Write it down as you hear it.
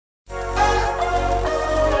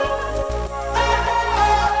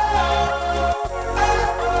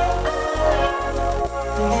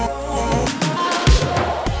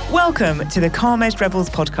Welcome to the Calm-Edged Rebels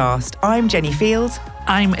podcast. I'm Jenny Field.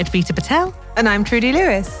 I'm Advita Patel. And I'm Trudy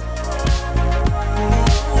Lewis.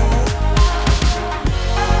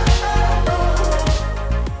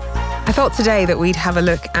 I thought today that we'd have a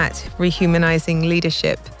look at rehumanizing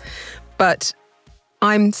leadership, but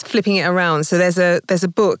I'm flipping it around. So there's a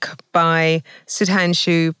book by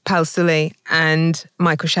Sudhanshu Palsule and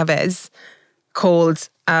Michael Chavez called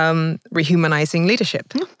Rehumanizing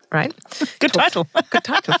Leadership, right? Good title. Good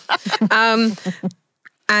title.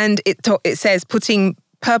 And it says putting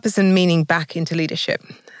purpose and meaning back into leadership.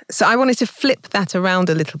 So I wanted to flip that around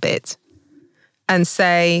a little bit and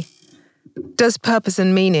say, does purpose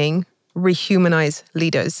and meaning rehumanize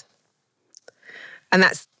leaders? And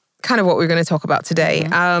that's kind of what we're going to talk about today.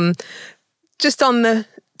 Mm-hmm.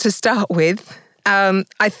 To start with,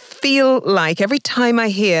 I feel like every time I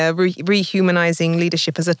hear rehumanizing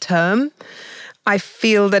leadership as a term, I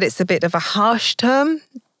feel that it's a bit of a harsh term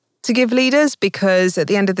to give leaders, because at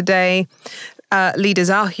the end of the day, leaders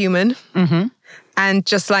are human. Mm-hmm. And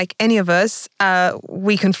just like any of us,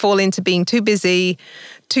 we can fall into being too busy,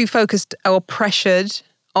 too focused or pressured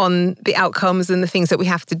on the outcomes and the things that we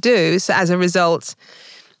have to do. So as a result,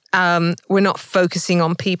 we're not focusing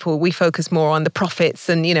on people. We focus more on the profits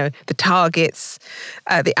and, the targets,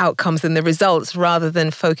 the outcomes and the results, rather than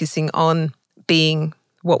focusing on being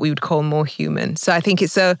what we would call more human. So I think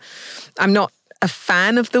I'm not a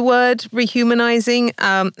fan of the word rehumanizing.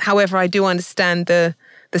 However, I do understand the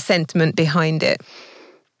sentiment behind it.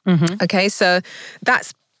 Mm-hmm. Okay, so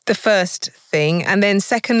that's the first thing. And then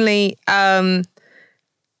secondly,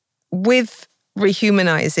 with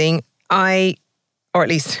rehumanizing, or at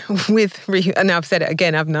least with and I've said it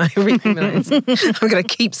again, haven't I? Rehumanizing. I'm going to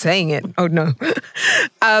keep saying it. Oh no.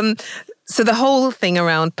 So the whole thing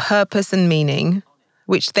around purpose and meaning,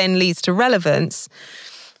 which then leads to relevance,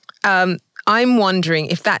 I'm wondering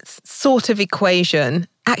if that sort of equation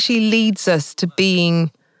actually leads us to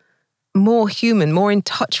being more human, more in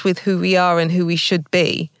touch with who we are and who we should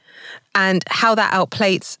be, and how that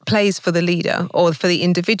plays for the leader or for the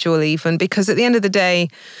individual even. Because at the end of the day,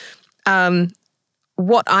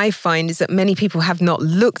 what I find is that many people have not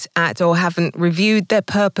looked at or haven't reviewed their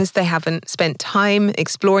purpose. They haven't spent time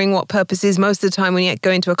exploring what purpose is. Most of the time when you go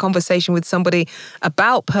into a conversation with somebody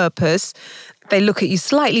about purpose, they look at you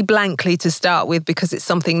slightly blankly to start with because it's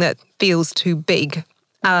something that feels too big.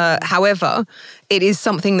 However, it is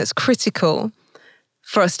something that's critical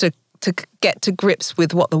for us to get to grips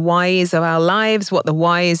with what the why is of our lives, what the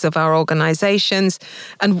why is of our organizations,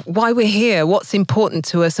 and why we're here, what's important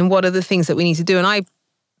to us, and what are the things that we need to do. And I,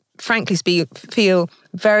 frankly feel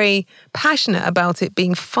very passionate about it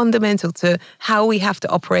being fundamental to how we have to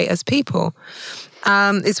operate as people.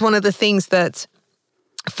 It's one of the things that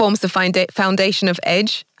forms the foundation of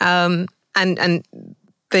EDGE and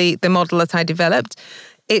the model that I developed.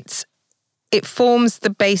 It forms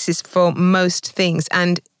the basis for most things,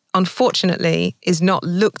 and unfortunately is not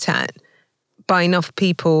looked at by enough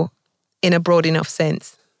people in a broad enough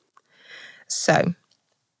sense. So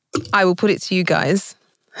I will put it to you guys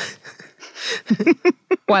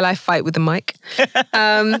while I fight with the mic.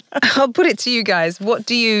 I'll put it to you guys. What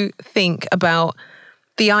do you think about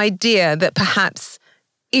the idea that perhaps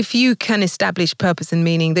if you can establish purpose and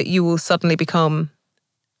meaning, that you will suddenly become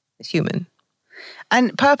human?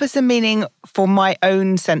 And purpose and meaning for my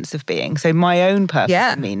own sense of being. So my own purpose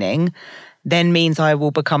and meaning then means I will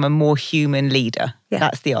become a more human leader. Yeah.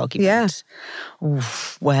 That's the argument. Yeah.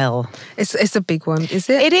 Oof, well. It's a big one, is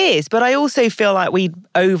it? It is, but I also feel like we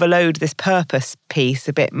overload this purpose piece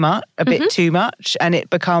a bit too much, and I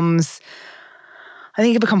think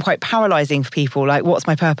it becomes quite paralyzing for people. Like, what's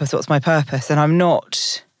my purpose? What's my purpose? And I'm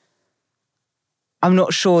not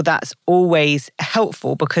sure that's always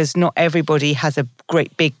helpful, because not everybody has a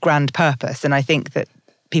great, big, grand purpose. And I think that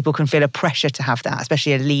people can feel a pressure to have that,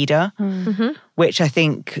 especially a leader, which I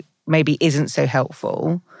think maybe isn't so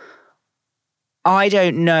helpful. I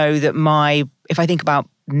don't know that if I think about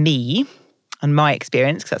me and my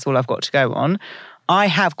experience, because that's all I've got to go on, I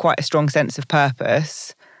have quite a strong sense of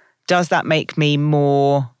purpose. Does that make me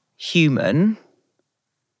more human?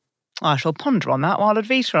 I shall ponder on that while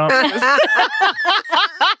Advita answers.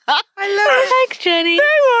 I love it. Thanks, Jenny. No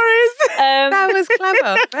worries. That was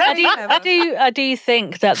clever. I do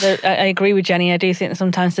think that I agree with Jenny. I do think that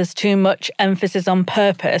sometimes there's too much emphasis on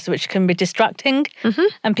purpose, which can be distracting. Mm-hmm.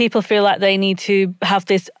 And people feel like they need to have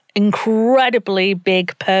this incredibly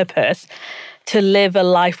big purpose to live a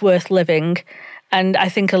life worth living. And I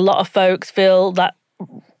think a lot of folks feel that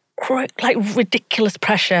ridiculous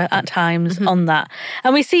pressure at times on that.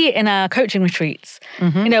 And we see it in our coaching retreats,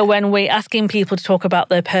 when we're asking people to talk about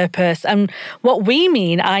their purpose. And what we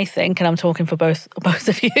mean, I think, and I'm talking for both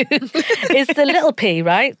of you, is the little p,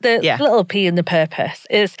 right? The little p in the purpose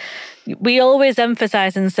is we always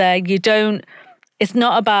emphasize and say it's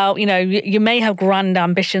not about, you may have grand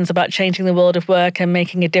ambitions about changing the world of work and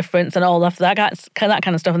making a difference and all of that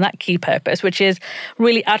kind of stuff and that key purpose, which is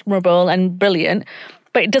really admirable and brilliant.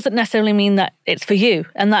 But it doesn't necessarily mean that it's for you,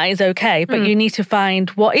 and that is okay. But you need to find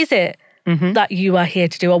what is it that you are here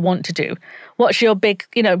to do or want to do. What's your big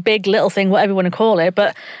little thing, whatever you want to call it.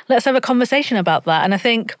 But let's have a conversation about that. And I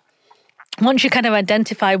think once you kind of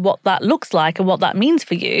identify what that looks like and what that means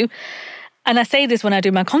for you, and I say this when I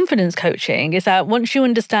do my confidence coaching, is that once you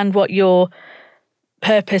understand what your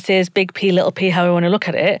purpose is, big P, little p, how I want to look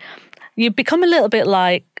at it, you become a little bit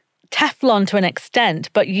like Teflon to an extent,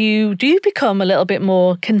 but you do become a little bit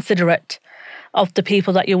more considerate of the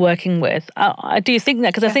people that you're working with. I do think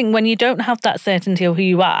that, because I think when you don't have that certainty of who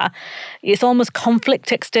you are, it's almost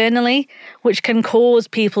conflict externally, which can cause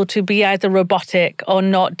people to be either robotic or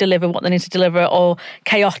not deliver what they need to deliver, or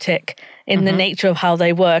chaotic in the nature of how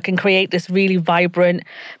they work, and create this really vibrant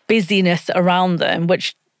busyness around them,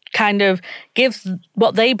 which kind of gives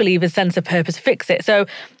what they believe is sense of purpose, fix it. So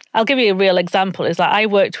I'll give you a real example. It's like I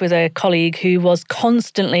worked with a colleague who was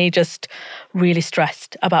constantly just really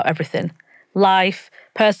stressed about everything. Life,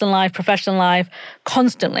 personal life, professional life,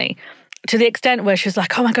 constantly. To the extent where she was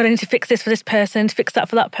like, oh my God, I need to fix this for this person, to fix that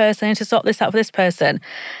for that person, I need to sort this out for this person.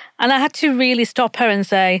 And I had to really stop her and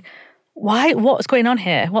say, why? What's going on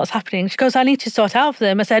here? What's happening? She goes, I need to sort out for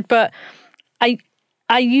them. I said, but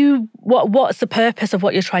what's the purpose of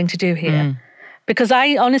what you're trying to do here? Because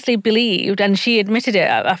I honestly believed, and she admitted it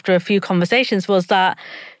after a few conversations, was that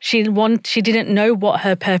she didn't know what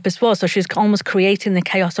her purpose was. So she was almost creating the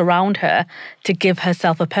chaos around her to give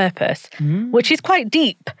herself a purpose, which is quite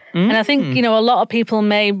deep. And I think, a lot of people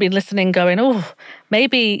may be listening going, oh,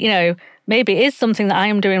 maybe it is something that I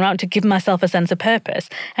am doing right to give myself a sense of purpose.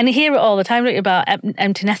 And you hear it all the time, don't you, about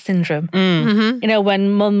empty nest syndrome.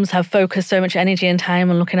 When mums have focused so much energy and time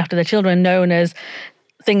on looking after their children, known as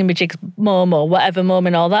thingamajig's mum or whatever mum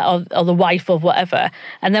and all that, or the wife or whatever.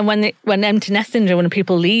 And then when empty nest syndrome, when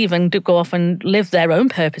people leave and go off and live their own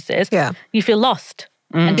purposes, you feel lost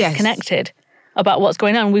and disconnected about what's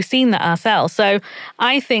going on. We've seen that ourselves. So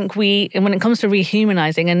I think when it comes to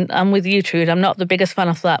rehumanizing, and I'm with you, Trude, I'm not the biggest fan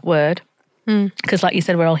of that word, because like you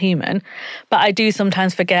said, we're all human. But I do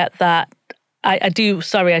sometimes forget that, I do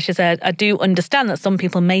understand that some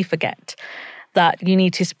people may forget that you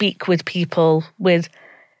need to speak with people with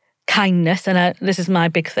kindness, and this is my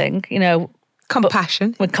big thing,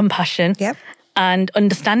 compassion. With compassion and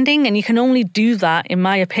understanding. And you can only do that, in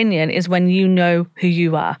my opinion, is when you know who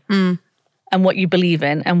you are and what you believe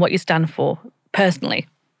in and what you stand for personally.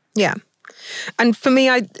 Yeah. And for me,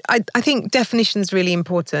 I think definition is really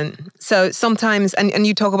important. So sometimes, and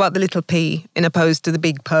you talk about the little p in opposed to the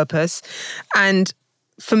big purpose. And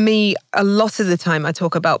for me, a lot of the time I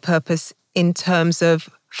talk about purpose in terms of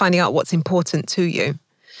finding out what's important to you.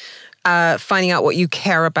 Finding out what you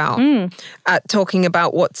care about, talking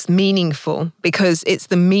about what's meaningful, because it's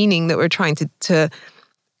the meaning that we're trying to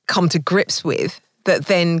come to grips with that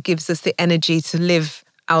then gives us the energy to live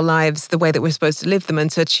our lives the way that we're supposed to live them and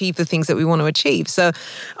to achieve the things that we want to achieve. So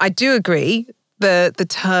I do agree the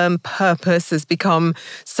term purpose has become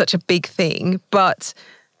such a big thing, but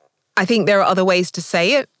I think there are other ways to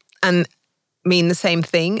say it and mean the same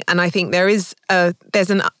thing. And I think there's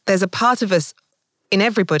a part of us in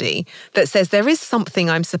everybody that says there is something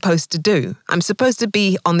I'm supposed to do. I'm supposed to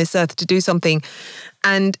be on this earth to do something.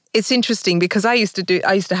 And it's interesting because I used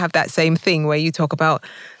to have that same thing where you talk about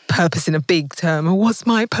purpose in a big term, or what's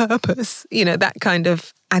my purpose? That kind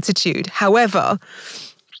of attitude. However,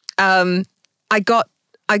 I got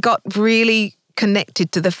really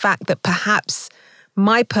connected to the fact that perhaps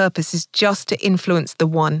my purpose is just to influence the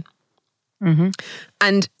one.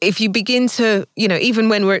 And if you begin to, even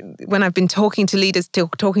when I've been talking to leaders,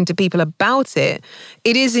 talking to people about it,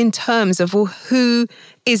 it is in terms of, well, who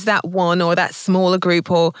is that one or that smaller group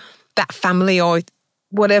or that family or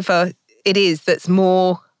whatever it is that's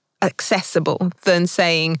more accessible than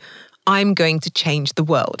saying, I'm going to change the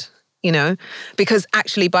world, because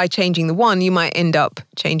actually by changing the one, you might end up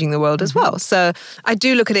changing the world as well. So I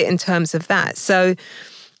do look at it in terms of that. So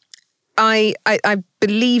I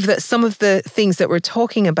believe that some of the things that we're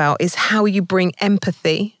talking about is how you bring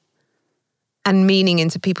empathy and meaning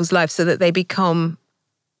into people's lives so that they become,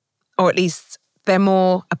 or at least they're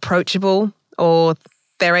more approachable, or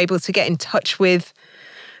they're able to get in touch with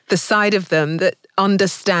the side of them that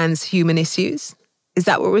understands human issues. Is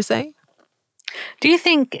that what we're saying? Do you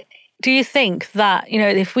think that,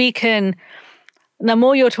 if we can, the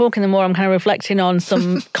more you're talking, the more I'm kind of reflecting on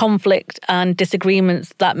some conflict and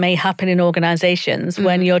disagreements that may happen in organizations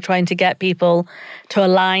when you're trying to get people to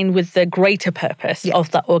align with the greater purpose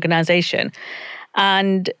of that organization.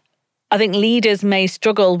 And I think leaders may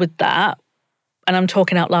struggle with that. And I'm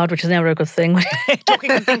talking out loud, which is never a good thing.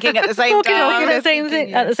 Talking and thinking at the same time.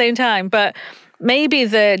 At the same time. But maybe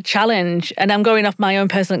the challenge, and I'm going off my own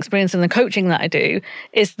personal experience and the coaching that I do,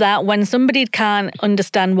 is that when somebody can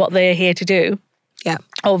understand what they're here to do,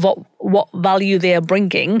 or what value they are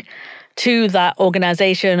bringing to that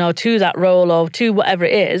organization or to that role or to whatever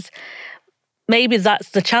it is, maybe that's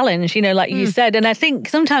the challenge, like you said. And I think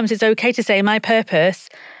sometimes it's okay to say my purpose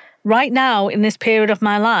right now in this period of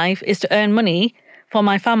my life is to earn money for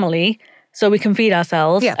my family so we can feed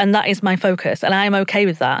ourselves. Yeah. And that is my focus. And I'm okay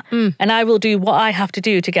with that. And I will do what I have to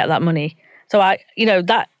do to get that money. So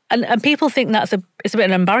and people think it's a bit of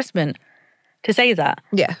an embarrassment to say that.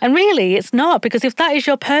 Yeah. And really it's not, because if that is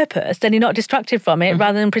your purpose, then you're not distracted from it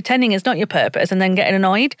rather than pretending it's not your purpose and then getting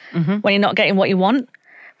annoyed when you're not getting what you want.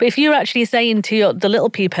 But if you're actually saying to the little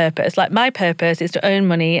p purpose, like my purpose is to earn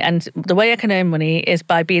money, and the way I can earn money is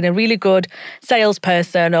by being a really good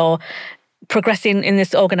salesperson or progressing in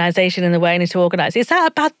this organisation in the way I need to organise. Is that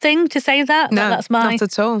a bad thing to say that? No, not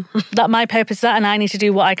at all. That my purpose is that, and I need to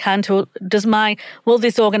do what I can to. Will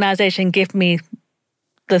this organisation give me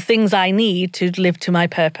the things I need to live to my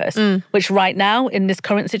purpose? Which right now in this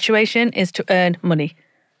current situation is to earn money.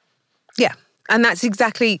 Yeah. And that's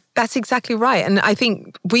exactly right. And I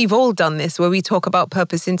think we've all done this, where we talk about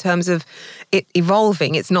purpose in terms of it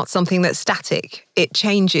evolving. It's not something that's static. It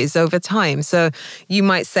changes over time. So you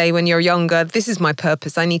might say when you're younger, this is my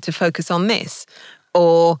purpose. I need to focus on this.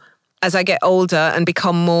 Or as I get older and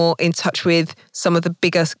become more in touch with some of the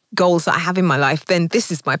biggest goals that I have in my life, then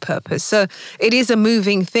this is my purpose. So it is a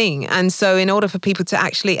moving thing. And so in order for people to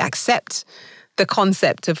actually accept the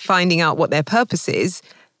concept of finding out what their purpose is,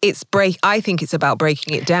 I think it's about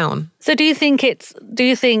breaking it down. So do you think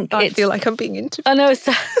I feel like I'm being interviewed. I know,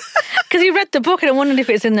 because you read the book and I wondered if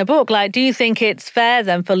it's in the book. Like, do you think it's fair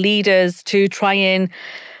then for leaders to try and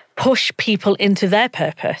push people into their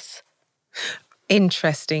purpose?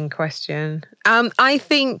 Interesting question. I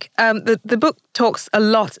think the book talks a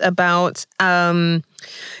lot about, the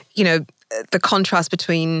contrast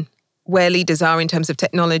between where leaders are in terms of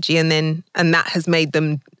technology and that has made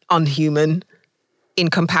them unhuman in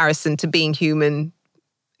comparison to being human.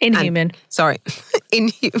 Inhuman.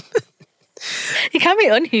 Inhuman. You can be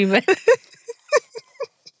unhuman.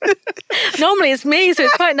 Normally it's me, so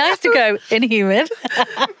it's quite nice to go inhuman.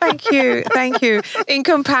 Thank you. In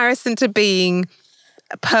comparison to being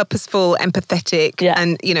purposeful, empathetic,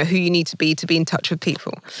 and who you need to be in touch with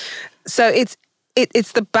people. So it's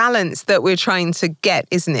the balance that we're trying to get,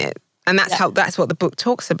 isn't it? And that's what the book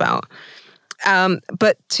talks about.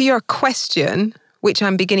 But to your question, which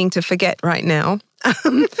I'm beginning to forget right now. I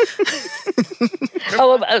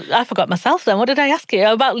forgot myself then. What did I ask you?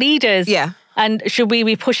 About leaders. Yeah. And should we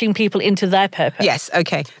be pushing people into their purpose? Yes,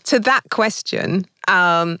 okay. To that question,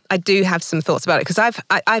 I do have some thoughts about it, because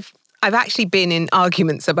I've actually been in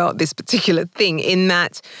arguments about this particular thing, in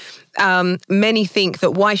that many think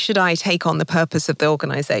that why should I take on the purpose of the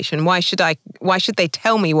organisation? Why should they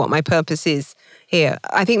tell me what my purpose is here?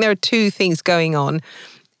 I think there are two things going on.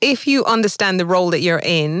 If you understand the role that you're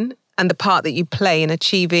in and the part that you play in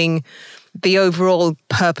achieving the overall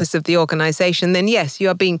purpose of the organisation, then yes, you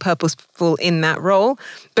are being purposeful in that role,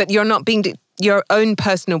 but you're not being your own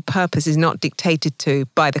personal purpose is not dictated to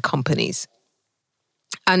by the companies.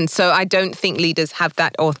 And so I don't think leaders have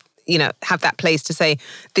that, or have that place to say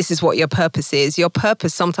this is what your purpose is. Your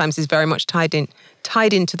purpose sometimes is very much tied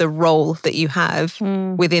into the role that you have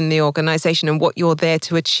within the organisation and what you're there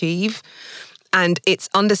to achieve. And it's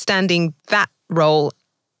understanding that role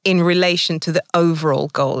in relation to the overall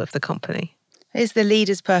goal of the company. Is the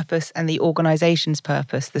leader's purpose and the organisation's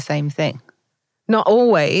purpose the same thing? Not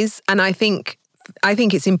always. And I think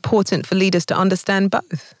it's important for leaders to understand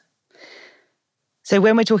both. So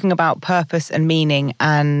when we're talking about purpose and meaning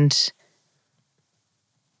and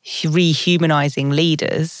rehumanising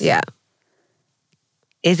leaders,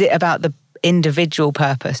 is it about the individual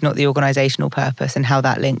purpose, not the organisational purpose, and how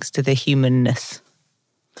that links to the humanness?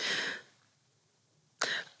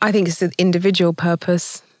 I think it's the individual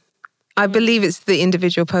purpose. I believe it's the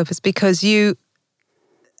individual purpose, because you,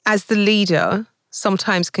 as the leader,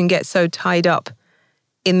 sometimes can get so tied up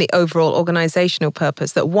in the overall organisational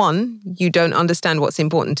purpose that, one, you don't understand what's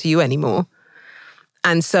important to you anymore.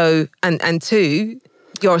 And so, and two,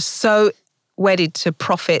 you're so wedded to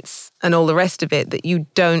profits and all the rest of it that you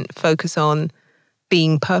don't focus on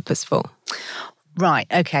being purposeful? Right,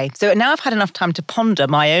 okay. So now I've had enough time to ponder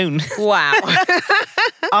my own. Wow.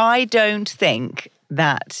 I don't think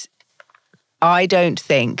that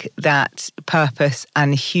purpose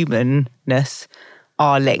and humanness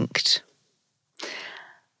are linked.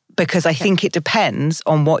 Because I think it depends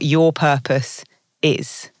on what your purpose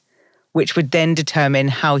is, which would then determine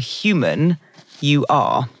how human you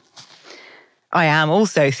are. I am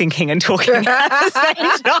also thinking and talking at the same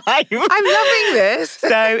time. I'm loving this.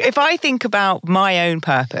 So if I think about my own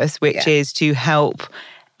purpose, which is to help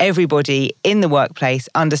everybody in the workplace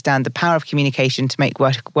understand the power of communication to make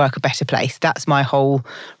work a better place, that's my whole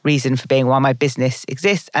reason for being, why my business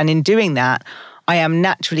exists. And in doing that, I am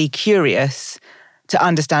naturally curious to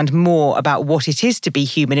understand more about what it is to be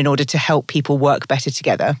human in order to help people work better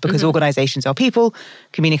together, because organizations are people,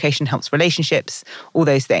 communication helps relationships, all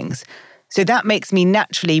those things. So that makes me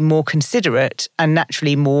naturally more considerate and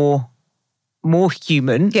naturally more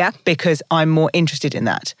human, because I'm more interested in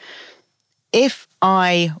that. If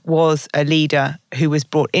I was a leader who was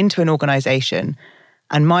brought into an organization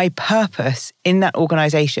and my purpose in that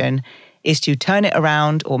organization is to turn it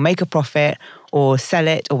around or make a profit or sell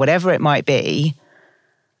it or whatever it might be,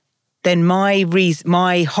 then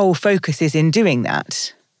my whole focus is in doing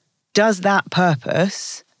that. Does that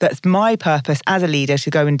purpose, that's my purpose as a leader to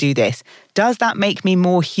go and do this, does that make me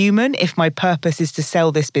more human if my purpose is to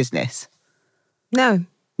sell this business? No.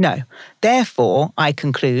 No. Therefore, I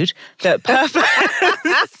conclude that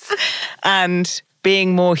purpose and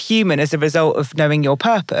being more human as a result of knowing your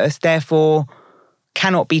purpose, therefore,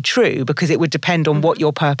 cannot be true, because it would depend on what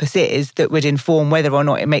your purpose is that would inform whether or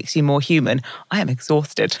not it makes you more human. I am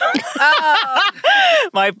exhausted. Does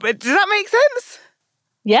that make sense?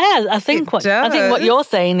 Yeah, I think what you're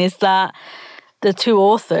saying is that the two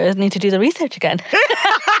authors need to do the research again.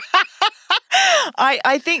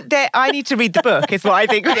 I think that I need to read the book, is what I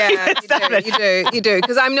think. Yeah, you do.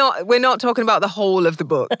 Because we're not talking about the whole of the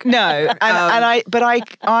book. No,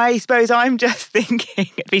 I suppose I'm just thinking,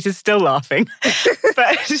 Peter's still laughing,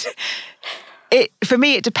 but for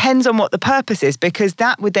me, it depends on what the purpose is, because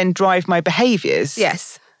that would then drive my behaviours.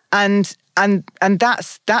 Yes. And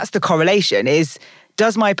that's the correlation is,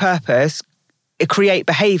 does my purpose create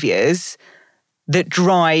behaviours that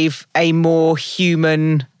drive a more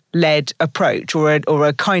human-led approach, or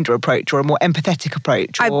a kinder approach, or a more empathetic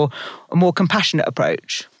approach, or a more compassionate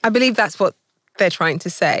approach? I believe that's what they're trying to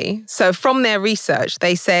say. So from their research,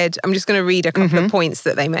 they said, I'm just going to read a couple of points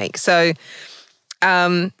that they make. So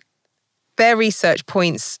their research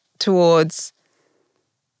points towards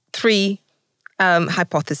three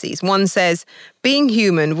hypotheses. One says, being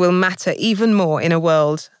human will matter even more in a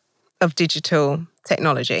world of digital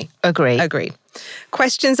technology. Agreed.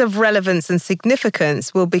 Questions of relevance and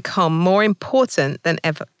significance will become more important than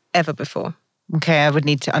ever before. Okay, I would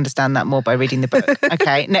need to understand that more by reading the book.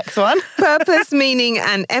 Okay, next one. Purpose, meaning,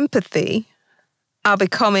 and empathy are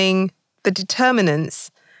becoming the determinants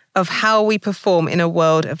of how we perform in a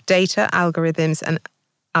world of data, algorithms, and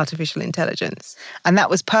artificial intelligence. And that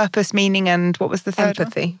was purpose, meaning, and what was the third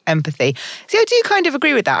Empathy. one? Empathy. See, I do kind of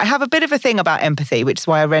agree with that. I have a bit of a thing about empathy, which is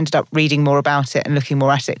why I ended up reading more about it and looking more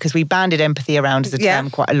at it, because we bandied empathy around as a term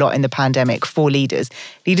quite a lot in the pandemic for leaders.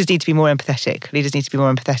 Leaders need to be more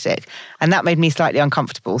empathetic. And that made me slightly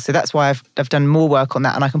uncomfortable. So that's why I've done more work on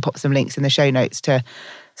that, and I can pop some links in the show notes to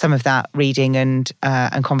some of that reading and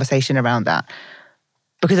conversation around that,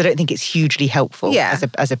 because I don't think it's hugely helpful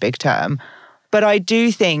as a big term. But I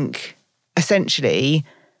do think, essentially,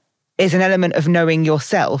 is an element of knowing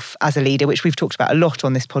yourself as a leader, which we've talked about a lot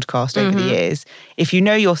on this podcast over the years. If you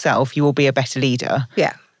know yourself, you will be a better leader.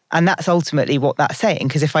 Yeah. And that's ultimately what that's saying.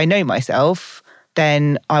 Because if I know myself,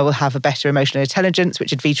 then I will have a better emotional intelligence,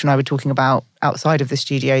 which Advita and I were talking about outside of the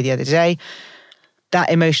studio the other day. That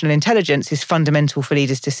emotional intelligence is fundamental for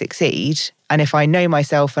leaders to succeed. And if I know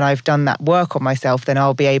myself and I've done that work on myself, then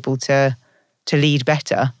I'll be able to lead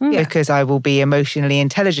better, because I will be emotionally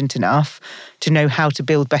intelligent enough to know how to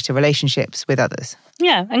build better relationships with others.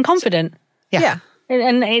 Yeah, and confident. Yeah.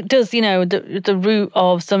 And it does, the root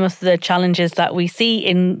of some of the challenges that we see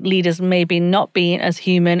in leaders maybe not being as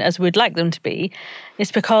human as we'd like them to be,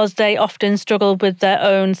 is because they often struggle with their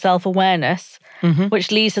own self-awareness,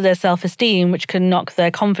 which leads to their self-esteem, which can knock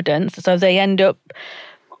their confidence. So they end up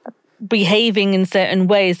behaving in certain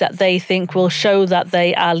ways that they think will show that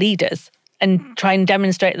they are leaders, and try and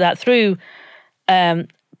demonstrate that through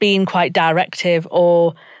being quite directive,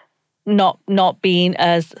 or not being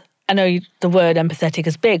as, I know the word empathetic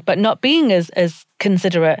is big, but not being as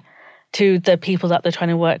considerate to the people that they're trying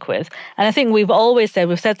to work with. And I think we've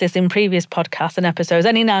said this in previous podcasts and episodes,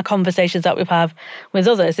 and in our conversations that we've had with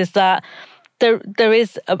others, is that there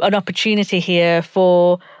is an opportunity here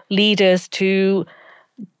for leaders to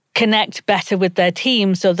connect better with their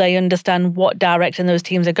team so they understand what direction those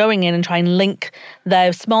teams are going in and try and link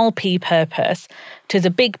their small p purpose to the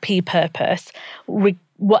big P purpose,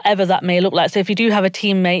 whatever that may look like. So if you do have a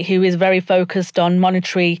teammate who is very focused on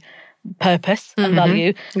monetary purpose and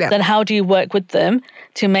value, then how do you work with them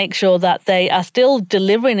to make sure that they are still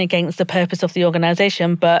delivering against the purpose of the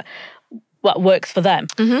organization, but what works for them?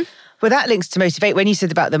 Well, that links to motivate. When you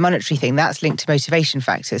said about the monetary thing, that's linked to motivation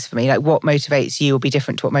factors for me. Like what motivates you will be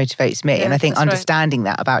different to what motivates me. And I think understanding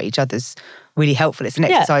that about each other's really helpful. It's an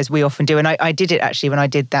exercise we often do. And I did it actually when I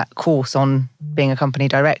did that course on being a company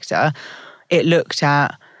director. It looked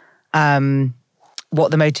at what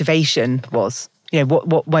the motivation was. You know,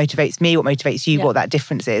 what motivates me, what motivates you, what that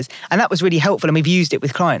difference is. And that was really helpful. And we've used it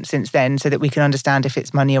with clients since then so that we can understand if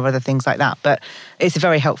it's money or other things like that. But it's a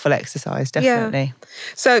very helpful exercise, definitely. Yeah.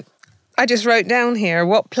 So I just wrote down here,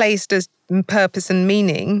 what place does purpose and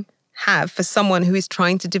meaning have for someone who is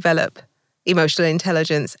trying to develop emotional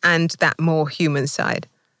intelligence and that more human side?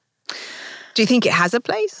 Do you think it has a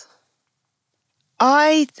place?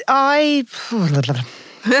 I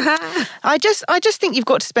just think you've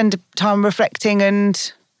got to spend time reflecting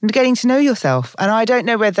and getting to know yourself. And I don't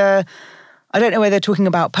know whether talking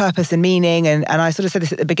about purpose and meaning, and I sort of said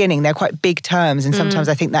this at the beginning, they're quite big terms and sometimes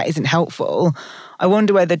I think that isn't helpful. I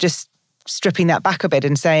wonder whether just stripping that back a bit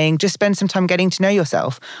and saying, just spend some time getting to know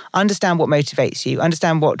yourself, understand what motivates you,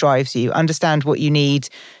 understand what drives you, understand what you need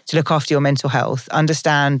to look after your mental health,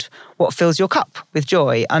 understand what fills your cup with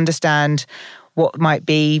joy, understand what might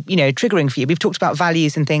be, triggering for you. We've talked about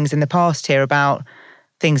values and things in the past here, about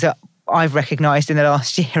things that I've recognised in the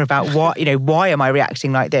last year about why am I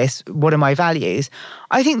reacting like this? What are my values?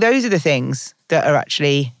 I think those are the things that are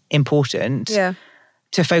actually important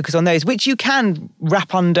to focus on those, which you can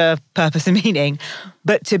wrap under purpose and meaning,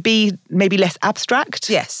 but to be maybe less abstract.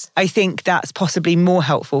 Yes. I think that's possibly more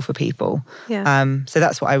helpful for people. Yeah. So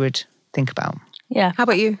that's what I would think about. Yeah. How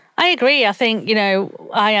about you? I agree. I think,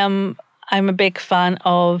 I'm a big fan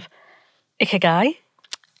of Ikigai.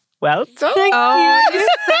 Well done. You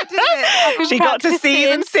said it. She got to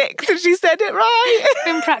season 6 and she said it right.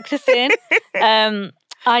 Been practicing.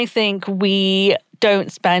 I think we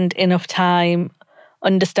don't spend enough time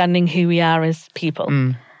understanding who we are as people.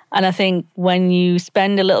 And I think when you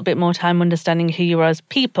spend a little bit more time understanding who you are as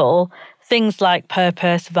people, things like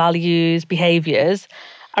purpose, values, behaviours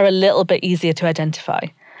are a little bit easier to identify.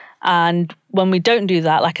 And when we don't do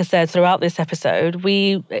that, like I said, throughout this episode,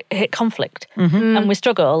 we hit conflict and we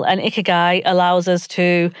struggle. And Ikigai allows us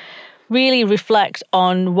to really reflect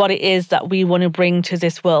on what it is that we want to bring to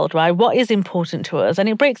this world, right? What is important to us? And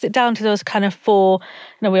it breaks it down to those kind of 4,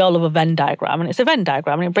 we all love a Venn diagram, and it's a Venn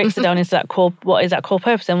diagram, and it breaks it down into that core, what is that core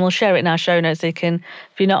purpose? And we'll share it in our show notes so you can,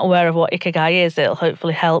 if you're not aware of what Ikigai is, it'll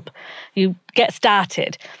hopefully help you get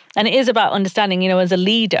started. And it is about understanding, as a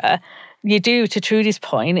leader, to Trudy's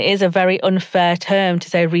point, it is a very unfair term to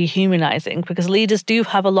say rehumanizing, because leaders do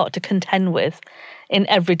have a lot to contend with in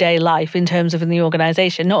everyday life in terms of in the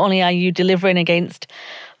organisation. Not only are you delivering against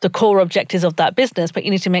the core objectives of that business, but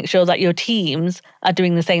you need to make sure that your teams are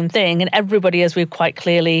doing the same thing. And everybody, as we've quite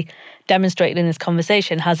clearly demonstrated in this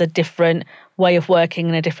conversation, has a different way of working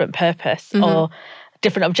and a different purpose or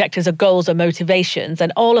different objectives or goals or motivations.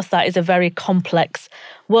 And all of that is a very complex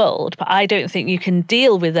world. But I don't think you can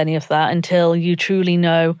deal with any of that until you truly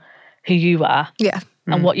know who you are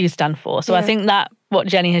and what you stand for. So I think that what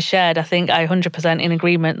Jenny has shared, I think I 100% in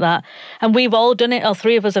agreement that, and we've all done it, all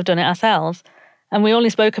 3 of us have done it ourselves. And we only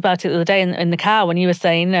spoke about it the other day in the car when you were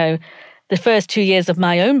saying, the first 2 years of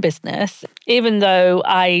my own business, even though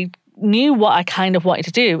I knew what I kind of wanted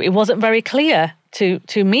to do, it wasn't very clear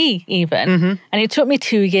to me even. And it took me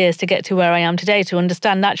 2 years to get to where I am today, to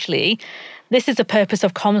understand actually, this is the purpose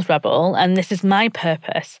of Comms Rebel and this is my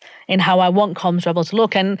purpose in how I want Comms Rebel to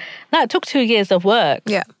look. And that took 2 years of work.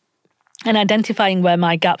 Yeah. And identifying where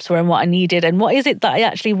my gaps were and what I needed and what is it that I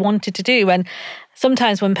actually wanted to do. And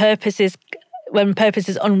sometimes when purpose is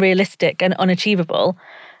unrealistic and unachievable,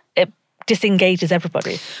 it disengages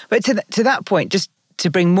everybody. But to that point, just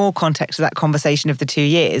to bring more context to that conversation of the 2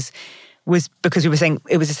 years, was because we were saying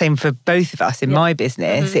it was the same for both of us in my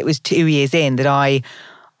business. It was 2 years in that I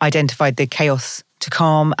identified the chaos to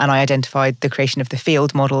calm, and I identified the creation of the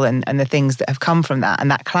field model and the things that have come from that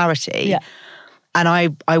and that clarity. And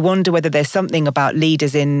I wonder whether there's something about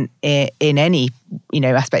leaders in any,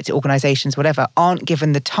 aspect of organisations, whatever, aren't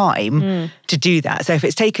given the time to do that. So if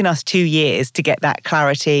it's taken us 2 years to get that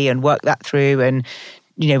clarity and work that through and,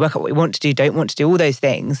 work out what we want to do, don't want to do, all those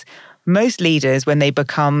things, most leaders, when they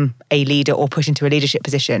become a leader or put into a leadership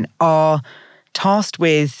position, are tasked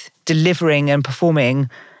with delivering and performing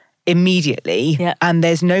immediately. Yeah. And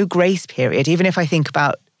there's no grace period. Even if I think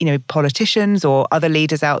about, politicians or other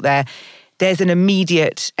leaders out there, there's an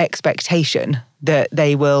immediate expectation that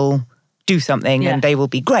they will do something and they will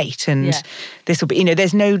be great and this will be,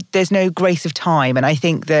 there's no grace of time. And I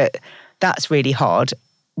think that that's really hard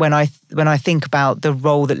when I think about the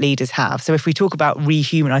role that leaders have. So if we talk about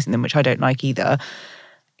rehumanizing them, which I don't like either,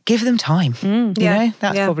 give them time.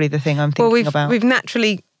 That's probably the thing I'm thinking about. We've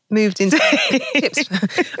naturally moved into tips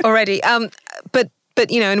already. But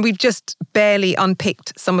and we've just barely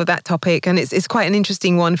unpicked some of that topic, and it's quite an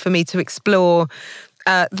interesting one for me to explore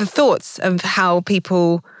the thoughts of how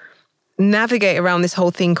people navigate around this whole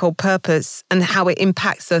thing called purpose and how it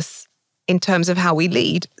impacts us in terms of how we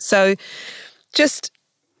lead. So just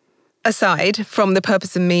aside from the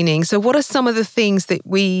purpose and meaning, so what are some of the things that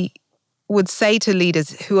we would say to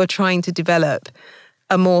leaders who are trying to develop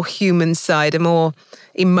a more human side, a more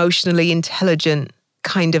emotionally intelligent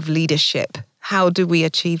kind of leadership? How do we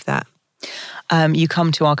achieve that? You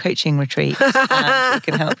come to our coaching retreat and we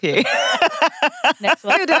can help you. Next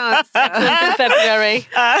one. Good answer. In February.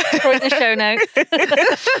 Or in the show notes.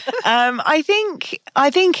 I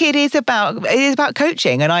think it is about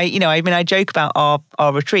coaching. And I joke about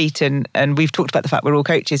our retreat and we've talked about the fact we're all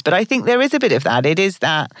coaches, but I think there is a bit of that. It is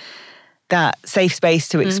that safe space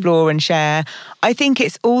to explore and share. I think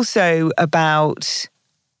it's also about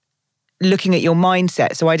looking at your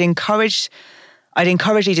mindset. So I'd encourage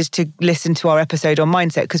leaders to listen to our episode on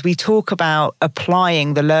mindset, because we talk about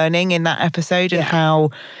applying the learning in that episode and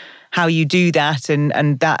how you do that,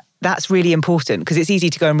 and that's really important, because it's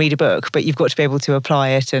easy to go and read a book, but you've got to be able to apply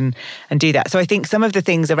it and do that. So I think some of the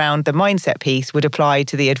things around the mindset piece would apply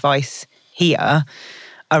to the advice here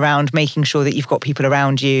around making sure that you've got people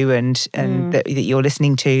around you and that you're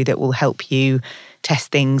listening to that will help you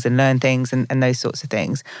test things and learn things and those sorts of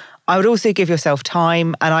things. I would also give yourself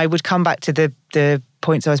time, and I would come back to the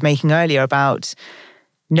points I was making earlier about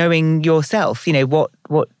knowing yourself,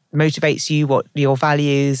 what motivates you, what your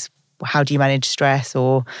values, how do you manage stress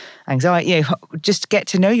or anxiety, just get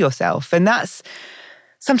to know yourself. And that's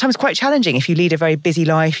sometimes quite challenging if you lead a very busy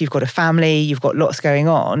life, you've got a family, you've got lots going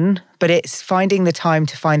on, but it's finding the time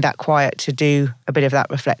to find that quiet to do a bit of that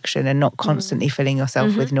reflection and not constantly filling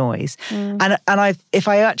yourself with noise. And if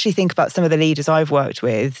I actually think about some of the leaders I've worked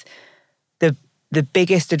with, the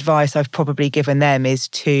biggest advice I've probably given them is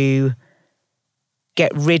to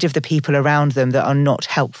get rid of the people around them that are not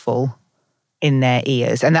helpful in their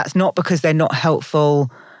ears. And that's not because they're not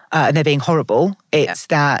helpful and they're being horrible. It's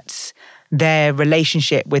that their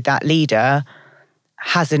relationship with that leader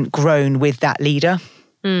hasn't grown with that leader.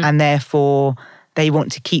 And therefore they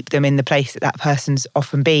want to keep them in the place that person's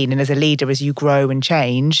often been. And as a leader, as you grow and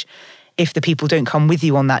change, if the people don't come with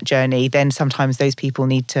you on that journey, then sometimes those people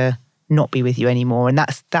need to not be with you anymore. And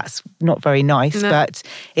that's not very nice, but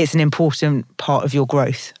it's an important part of your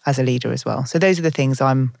growth as a leader as well. So those are the things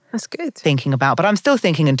I'm thinking about. But I'm still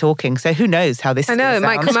thinking and talking, so who knows how this is going to sound. I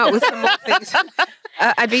know, it might come out with some more things.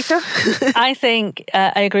 Advita? I think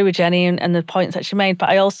I agree with Jenny and the points that she made, but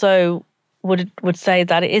I also would say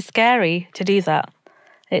that it is scary to do that.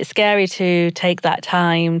 It's scary to take that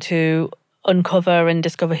time to uncover and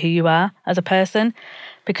discover who you are as a person,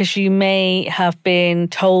 because you may have been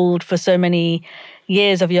told for so many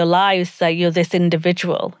years of your lives that you're this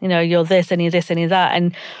individual, you're this and you're this and you're that.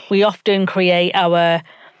 And we often create our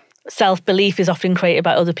self-belief is often created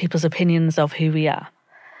by other people's opinions of who we are.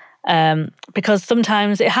 Because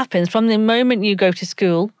sometimes it happens from the moment you go to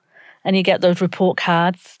school and you get those report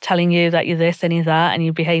cards telling you that you're this and you're that and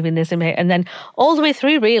you behave in this and then all the way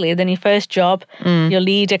through, really. Then your first job, your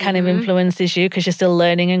leader kind of influences you because you're still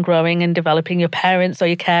learning and growing and developing. Your parents or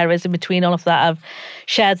your carers in between all of that have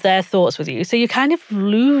shared their thoughts with you. So you kind of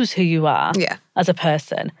lose who you are as a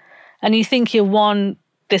person. And you think you're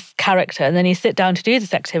this character, and then you sit down to do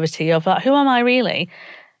this activity of like, who am I really?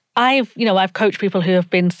 I've coached people who have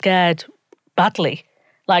been scared badly.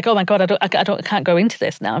 Like, oh my God, I can't go into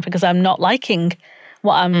this now because I'm not liking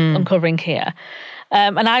what I'm uncovering here.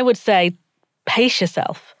 And I would say, pace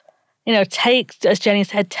yourself. Take, as Jenny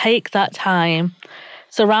said, take that time.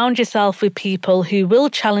 Surround yourself with people who will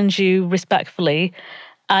challenge you respectfully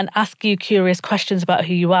and ask you curious questions about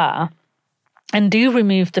who you are. And do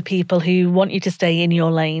remove the people who want you to stay in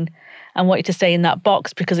your lane and want you to stay in that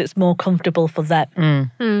box because it's more comfortable for them.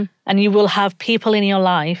 And you will have people in your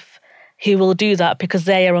life who will do that because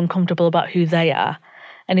they are uncomfortable about who they are.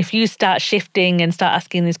 And if you start shifting and start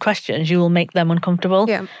asking these questions, you will make them uncomfortable.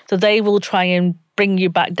 Yeah. So they will try and bring you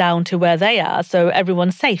back down to where they are so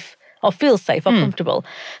everyone's safe or feels safe or comfortable.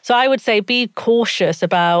 So I would say be cautious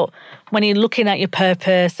about when you're looking at your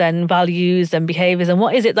purpose and values and behaviours and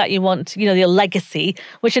what is it that you want, your legacy,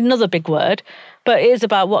 which is another big word, but it is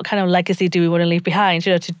about what kind of legacy do we want to leave behind.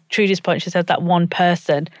 To Trudy's point, she said that one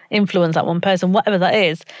person, influence that one person, whatever that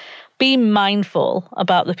is. Be mindful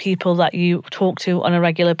about the people that you talk to on a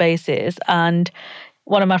regular basis. And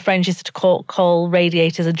one of my friends used to call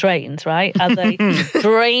radiators and drains, right? Are they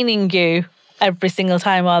draining you every single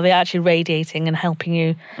time, or are they actually radiating and helping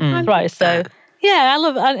you thrive? So, yeah, I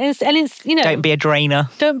love it. And it's Don't be a drainer.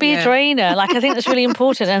 Don't be a drainer. Like, I think that's really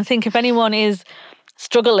important. And I think if anyone is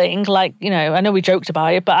struggling, I know we joked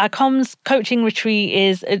about it, but our comms coaching retreat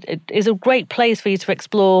is a great place for you to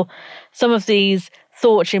explore some of these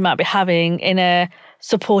thoughts you might be having in a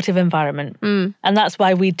supportive environment. And that's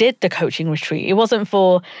why we did the coaching retreat. It wasn't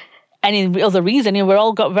for any other reason. We're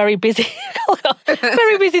all got very busy,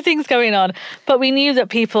 very busy things going on. But we knew that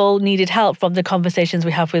people needed help from the conversations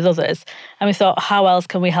we have with others. And we thought, how else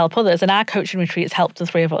can we help others? And our coaching retreats helped the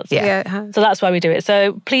three of us. Yeah. So that's why we do it.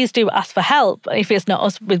 So please do ask for help. If it's not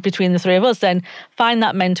us between the three of us, then find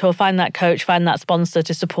that mentor, find that coach, find that sponsor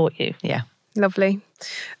to support you. Yeah. Lovely.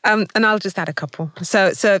 And I'll just add a couple.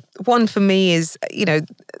 So one for me is,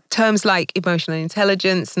 terms like emotional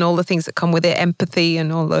intelligence and all the things that come with it, empathy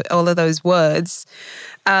and all of those words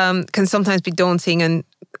can sometimes be daunting and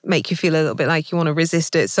make you feel a little bit like you want to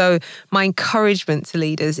resist it. So my encouragement to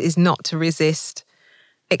leaders is not to resist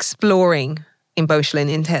exploring emotional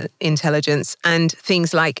intelligence and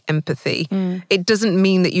things like empathy. It doesn't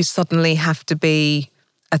mean that you suddenly have to be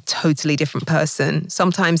a totally different person.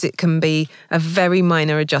 Sometimes it can be a very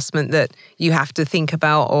minor adjustment that you have to think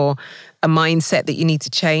about or a mindset that you need to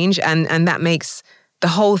change. And that makes the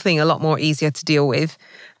whole thing a lot more easier to deal with.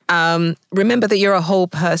 Remember that you're a whole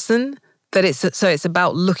person, that it's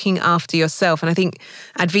about looking after yourself. And I think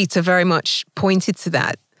Advita very much pointed to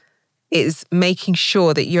that, is making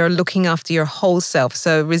sure that you're looking after your whole self.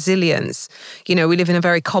 So resilience, we live in a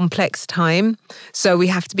very complex time, so we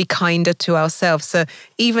have to be kinder to ourselves. So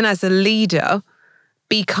even as a leader,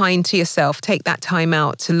 be kind to yourself. Take that time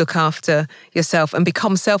out to look after yourself and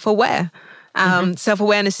become self-aware.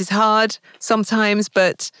 Self-awareness is hard sometimes,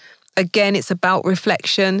 but again, it's about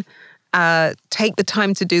reflection. Take the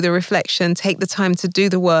time to do the reflection, take the time to do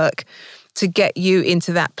the work to get you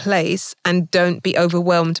into that place, and don't be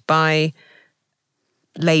overwhelmed by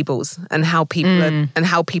labels and how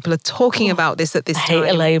people are talking about this at this time. I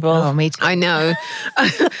hate a label. Oh, me too. I know.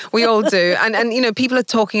 We all do. And people are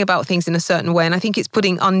talking about things in a certain way, and I think it's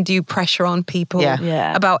putting undue pressure on people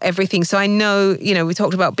Yeah. about everything. So I know, we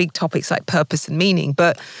talked about big topics like purpose and meaning,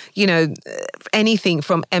 but, anything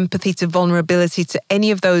from empathy to vulnerability to any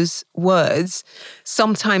of those words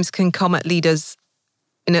sometimes can come at leaders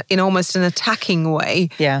in almost an attacking way.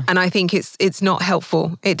 Yeah. And I think it's not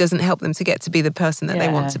helpful. It doesn't help them to get to be the person that they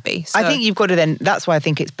want to be. So, I think you've got to then, that's why I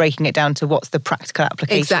think it's breaking it down to what's the practical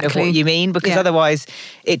application of what you mean, because otherwise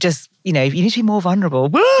it just, you need to be more vulnerable.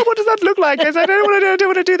 Well, what does that look like? I don't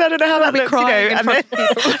want to do that. I don't know how that looks. Crying in front of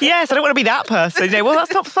people. Yes, I don't want to be that person. Well,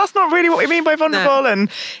 that's not really what we mean by vulnerable. No. And,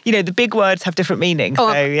 the big words have different meanings.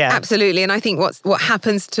 Oh, so, yeah. Absolutely. And I think what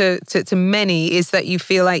happens to many is that you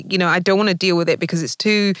feel like, I don't want to deal with it because it's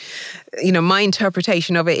too, my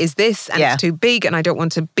interpretation of it is this, and it's too big, and I don't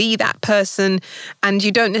want to be that person. And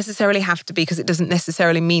you don't necessarily have to be, because it doesn't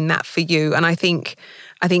necessarily mean that for you. And I think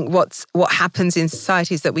what happens in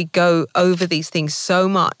society is that we go over these things so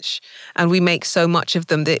much and we make so much of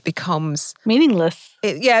them that it becomes meaningless.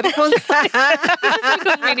 It becomes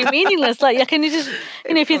really meaningless. Like, can you just,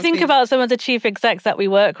 if you think about some of the chief execs that we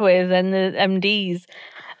work with and the MDs,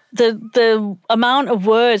 the amount of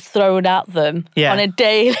words thrown at them on a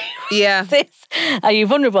daily basis. Are you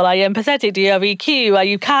vulnerable? Are you empathetic? Do you have EQ? Are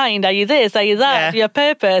you kind? Are you this? Are you that? Yeah. Do you have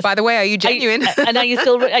purpose? By the way, are you genuine? And are you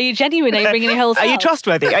genuine? Are you bringing your whole self? Are you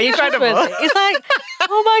trustworthy? Are you credible? It's like,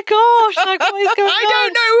 oh my gosh, what is going on? I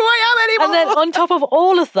don't know who I am anymore. And then on top of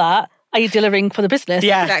all of that, are you delivering for the business?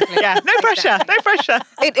 Yeah, exactly. Yeah, no pressure, no pressure.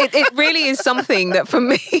 It really is something that for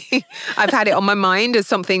me, I've had it on my mind as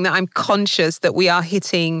something that I'm conscious that we are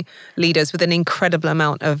hitting leaders with an incredible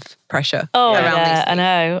amount of pressure around these things. I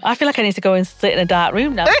know. I feel like I need to go and sit in a dark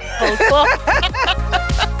room now.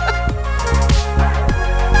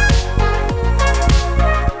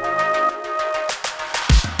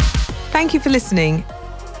 Thank you for listening.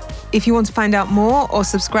 If you want to find out more or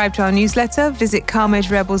subscribe to our newsletter, visit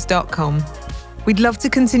CalmEdgeRebels.com. We'd love to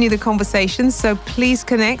continue the conversation, so please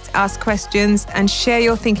connect, ask questions, and share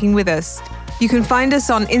your thinking with us. You can find us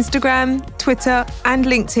on Instagram, Twitter, and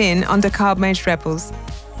LinkedIn under Calm Edge Rebels.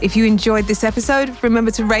 If you enjoyed this episode,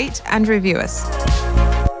 remember to rate and review us.